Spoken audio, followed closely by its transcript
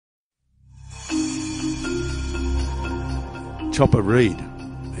Chopper Read.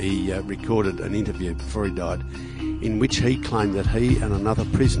 He recorded an interview before he died in which he claimed that he and another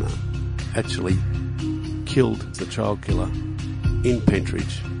prisoner actually killed the child killer in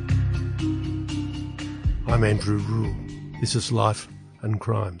Pentridge. I'm Andrew Rule. This is Life and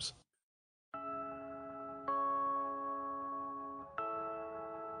Crimes.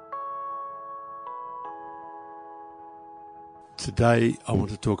 Today I want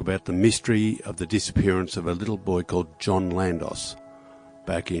to talk about the mystery of the disappearance of a little boy called John Landos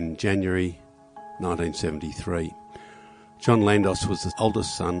back in January 1973. John Landos was the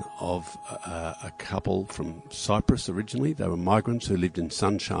oldest son of a couple from Cyprus originally. They were migrants who lived in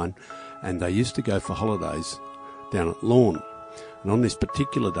Sunshine, and they used to go for holidays down at Lorne. And on this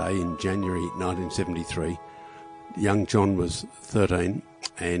particular day in January 1973, young John was 13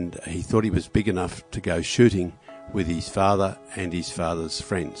 and he thought he was big enough to go shooting with his father and his father's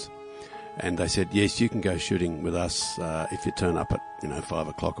friends. And they said, yes, you can go shooting with us if you turn up at 5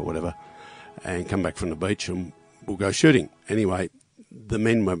 o'clock or whatever and come back from the beach and we'll go shooting. Anyway, the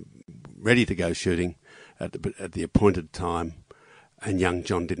men were ready to go shooting at the appointed time, and young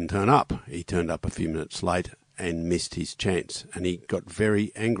John didn't turn up. He turned up a few minutes late and missed his chance, and he got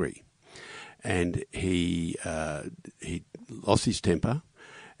very angry. And he lost his temper,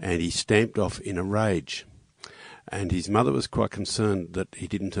 and he stamped off in a rage. And his mother was quite concerned that he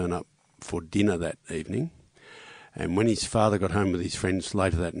didn't turn up for dinner that evening. And when his father got home with his friends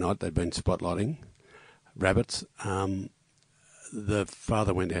later that night, they'd been spotlighting rabbits. The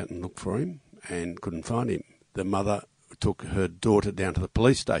father went out and looked for him and couldn't find him. The mother took her daughter down to the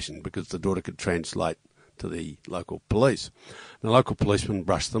police station because the daughter could translate to the local police. The local policeman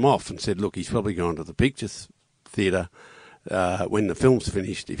brushed them off and said, look, he's probably gone to the pictures theatre when the film's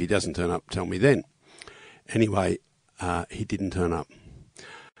finished. If he doesn't turn up, tell me then. Anyway, he didn't turn up.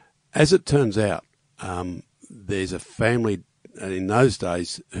 As it turns out, there's a family in those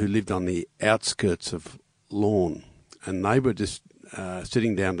days who lived on the outskirts of Lorne, and they were just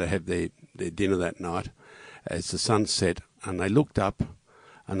sitting down to have their dinner that night as the sun set, and they looked up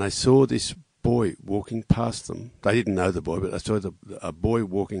and they saw this boy walking past them. They didn't know the boy, but they saw a boy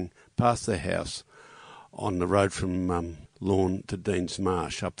walking past their house on the road from Lorne to Deans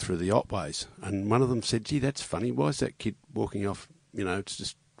Marsh up through the Otways. And one of them said, gee, that's funny. Why is that kid walking off? It's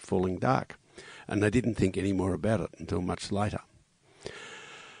just falling dark. And they didn't think any more about it until much later.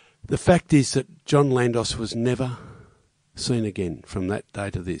 The fact is that John Landos was never seen again from that day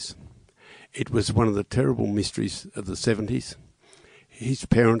to this. It was one of the terrible mysteries of the 70s. His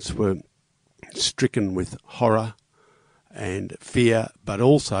parents were stricken with horror and fear, but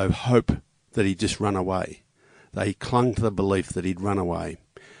also hope that he'd just run away. They clung to the belief that he'd run away.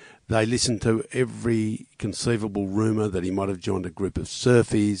 They listened to every conceivable rumour that he might have joined a group of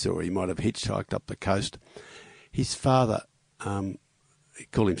surfies or he might have hitchhiked up the coast. His father, he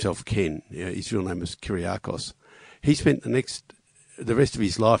called himself Ken, his real name was Kyriakos. He spent the rest of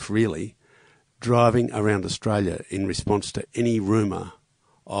his life really driving around Australia in response to any rumour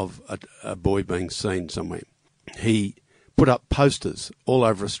of a boy being seen somewhere. He put up posters all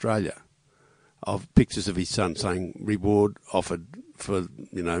over Australia of pictures of his son saying reward offered for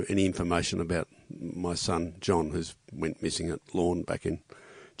any information about my son John, who went missing at Lorne back in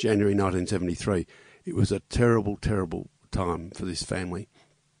January 1973. It was a terrible, terrible time for this family.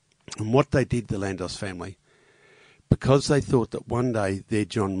 And what they did, the Landos family, because they thought that one day their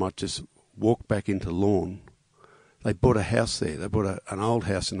John might just walk back into Lorne, they bought a house there. They bought an old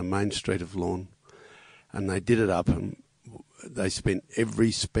house in the main street of Lorne, and they did it up, and they spent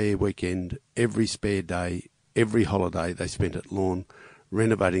every spare weekend, every spare day, every holiday they spent at Lorne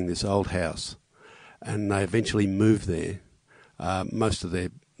renovating this old house. And they eventually moved there most of their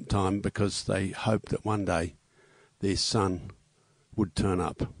time because they hoped that one day their son would turn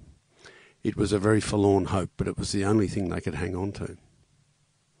up. It was a very forlorn hope, but it was the only thing they could hang on to.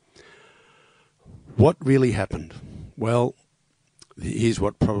 What really happened? Well, here's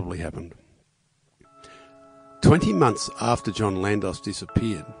what probably happened. 20 months after John Landos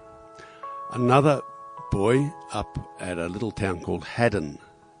disappeared, another boy up at a little town called Haddon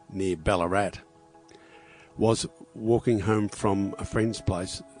near Ballarat was walking home from a friend's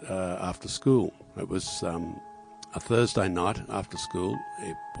place after school. It was a Thursday night after school.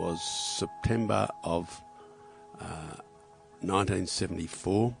 It was September of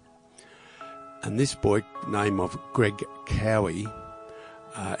 1974. And this boy, name of Greg Cowie,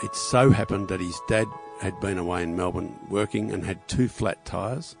 it so happened that his dad had been away in Melbourne working and had 2 flat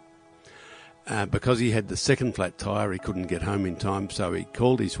tyres. Because he had the second flat tyre, he couldn't get home in time, so he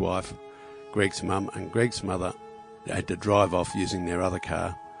called his wife, Greg's mum, and Greg's mother had to drive off using their other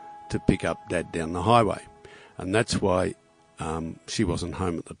car to pick up Dad down the highway. And that's why She wasn't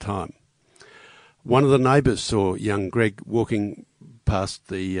home at the time. One of the neighbours saw young Greg walking past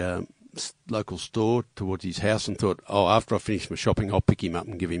the local store towards his house and thought, after I finish my shopping, I'll pick him up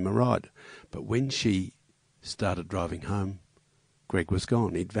and give him a ride. But when she started driving home, Greg was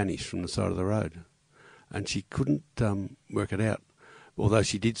gone. He'd vanished from the side of the road. And she couldn't work it out, although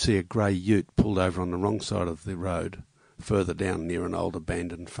she did see a grey ute pulled over on the wrong side of the road, further down near an old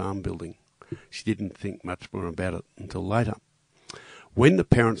abandoned farm building. She didn't think much more about it until later. When the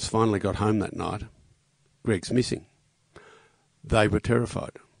parents finally got home that night, Greg's missing. They were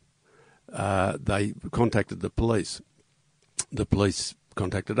terrified. They contacted the police. The police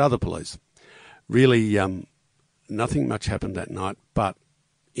contacted other police. Really, nothing much happened that night, but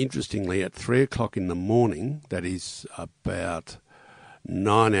interestingly, at 3 o'clock in the morning, that is about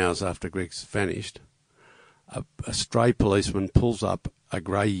 9 hours after Greg's vanished, a stray policeman pulls up a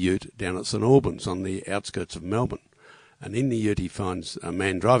grey ute down at St Albans on the outskirts of Melbourne. And in the ute he finds a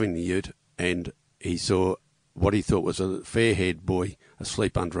man driving the ute, and he saw what he thought was a fair-haired boy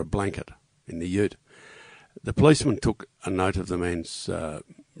asleep under a blanket in the ute. The policeman took a note of the man's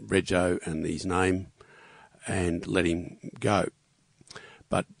rego and his name and let him go.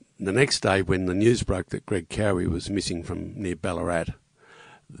 But the next day, when the news broke that Greg Cowie was missing from near Ballarat,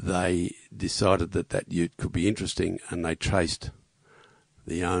 they decided that ute could be interesting, and they traced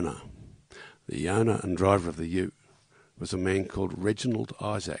the owner. The owner and driver of the ute was a man called Reginald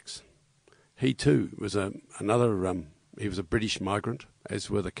Isaacs. He too was he was a British migrant, as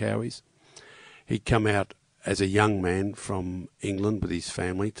were the Cowies. He'd come out as a young man from England with his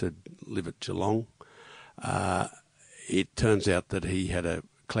family to live at Geelong. It turns out that he had a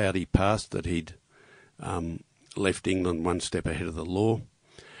cloudy past, that he'd left England one step ahead of the law.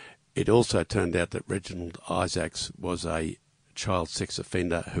 It also turned out that Reginald Isaacs was a child sex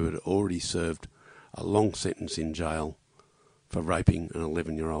offender who had already served a long sentence in jail for raping an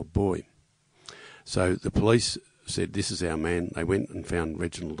 11-year-old boy. So the police said, "This is our man." They went and found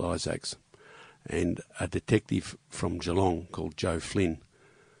Reginald Isaacs, and a detective from Geelong called Joe Flynn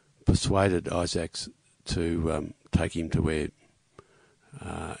persuaded Isaacs to take him to where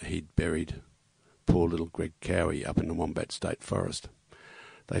he'd buried poor little Greg Cowie up in the Wombat State Forest.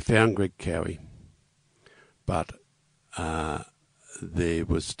 They found Greg Cowie, but there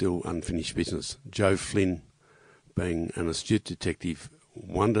was still unfinished business. Joe Flynn, being an astute detective,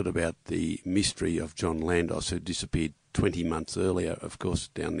 wondered about the mystery of John Landos, who disappeared 20 months earlier, of course,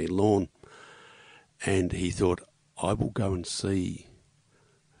 down near Lorne. And he thought, I will go and see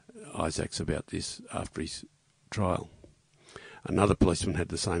Isaacs about this after his trial. Another policeman had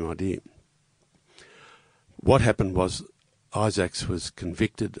the same idea. What happened was Isaacs was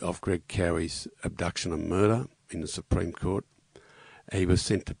convicted of Greg Cowie's abduction and murder in the Supreme Court. He was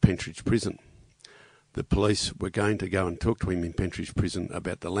sent to Pentridge Prison. The police were going to go and talk to him in Pentridge Prison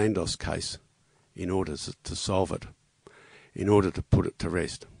about the Landos case in order to solve it, in order to put it to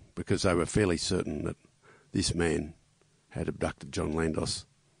rest, because they were fairly certain that this man had abducted John Landos,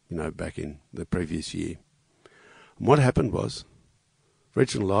 back in the previous year. And what happened was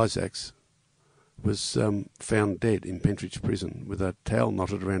Reginald Isaacs was found dead in Pentridge Prison with a towel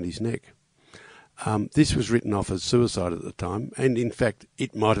knotted around his neck. This was written off as suicide at the time, and in fact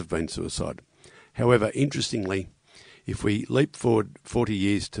it might have been suicide. However, interestingly, if we leap forward 40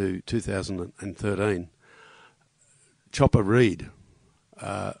 years to 2013, Chopper Read,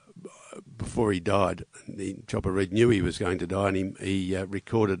 before he died, Chopper Read knew he was going to die, and he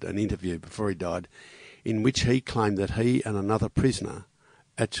recorded an interview before he died in which he claimed that he and another prisoner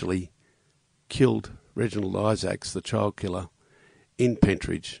actually killed Reginald Isaacs, the child killer, in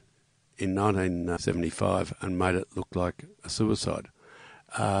Pentridge in 1975 and made it look like a suicide.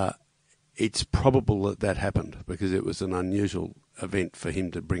 It's probable that happened because it was an unusual event for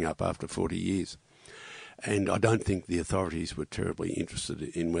him to bring up after 40 years. And I don't think the authorities were terribly interested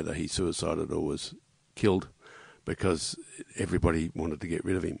in whether he suicided or was killed, because everybody wanted to get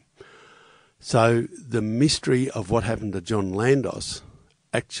rid of him. So the mystery of what happened to John Landos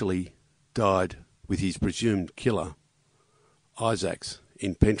actually died with his presumed killer, Isaacs,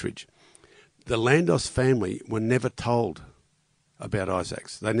 in Pentridge. The Landos family were never told about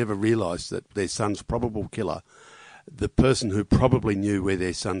Isaacs. They never realised that their son's probable killer, the person who probably knew where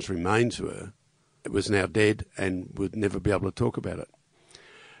their son's remains were, was now dead and would never be able to talk about it.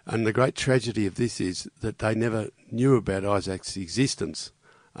 And the great tragedy of this is that they never knew about Isaac's existence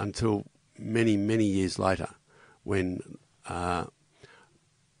until many, many years later, when a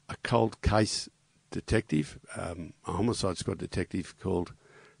cold case detective, a homicide squad detective called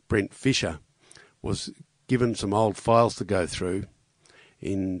Brent Fisher, was given some old files to go through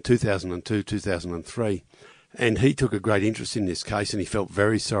in 2002, 2003, And he took a great interest in this case, and he felt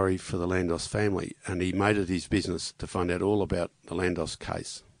very sorry for the Landos family, and he made it his business to find out all about the Landos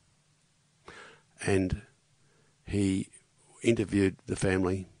case. And he interviewed the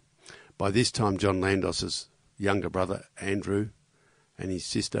family. By this time, John Landos's younger brother, Andrew, and his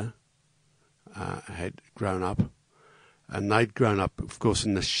sister had grown up, and they'd grown up, of course,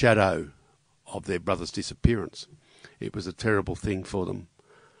 in the shadow of their brother's disappearance. It was a terrible thing for them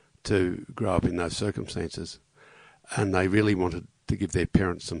to grow up in those circumstances, and they really wanted to give their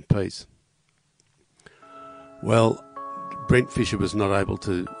parents some peace. Well, Brent Fisher was not able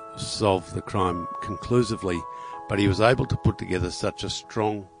to solve the crime conclusively, but he was able to put together such a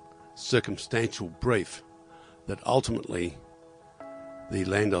strong circumstantial brief that ultimately the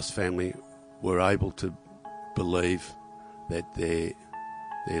Landos family were able to believe that their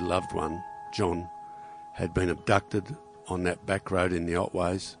loved one, John, had been abducted on that back road in the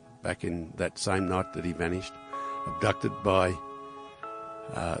Otways back in that same night that he vanished, abducted by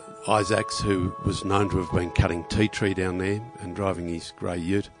Isaacs, who was known to have been cutting tea tree down there and driving his grey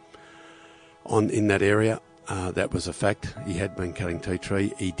ute in that area. That was a fact. He had been cutting tea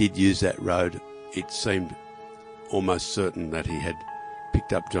tree. He did use that road. It seemed almost certain that he had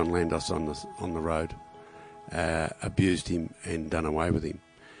picked up John Landos on the road, abused him and done away with him.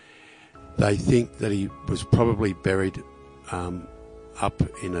 They think that he was probably buried up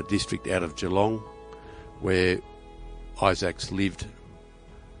in a district out of Geelong, where Isaacs lived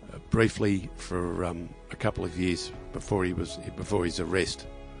briefly for a couple of years before his arrest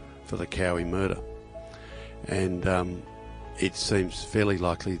for the Cowie murder. And it seems fairly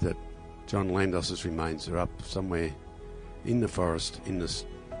likely that John Landos's remains are up somewhere in the forest, in the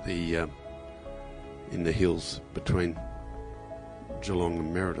hills between Geelong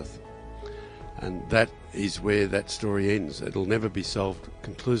and Meredith. And that is where that story ends. It'll never be solved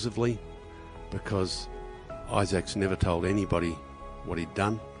conclusively because Isaacs never told anybody what he'd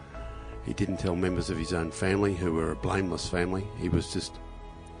done. He didn't tell members of his own family, who were a blameless family. He was just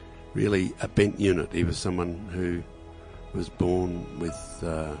really a bent unit. He was someone who was born with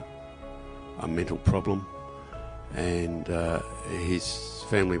a mental problem, and his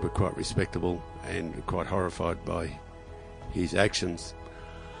family were quite respectable and quite horrified by his actions.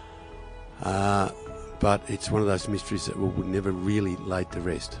 But it's one of those mysteries that were never really laid to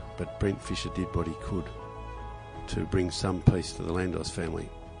rest. But Brent Fisher did what he could to bring some peace to the Landos family,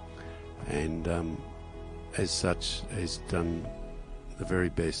 and as such has done the very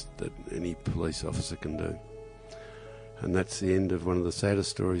best that any police officer can do. And that's the end of one of the saddest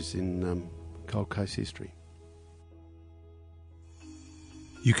stories in cold case history.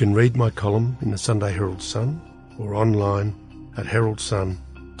 You can read my column in the Sunday Herald Sun or online at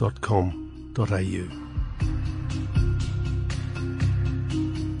heraldsun.com.au.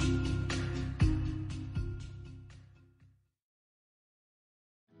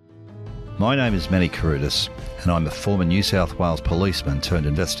 My name is Manny Carudis, and I'm a former New South Wales policeman turned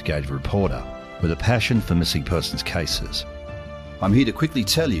investigative reporter with a passion for missing persons cases. I'm here to quickly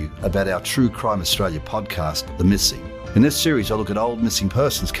tell you about our True Crime Australia podcast, The Missing. In this series, I look at old missing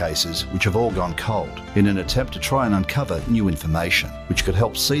persons cases which have all gone cold in an attempt to try and uncover new information which could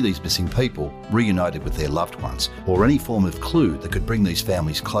help see these missing people reunited with their loved ones, or any form of clue that could bring these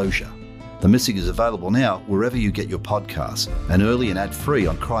families closure. The Missing is available now wherever you get your podcasts, and early and ad-free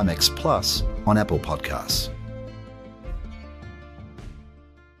on Crimex Plus on Apple Podcasts.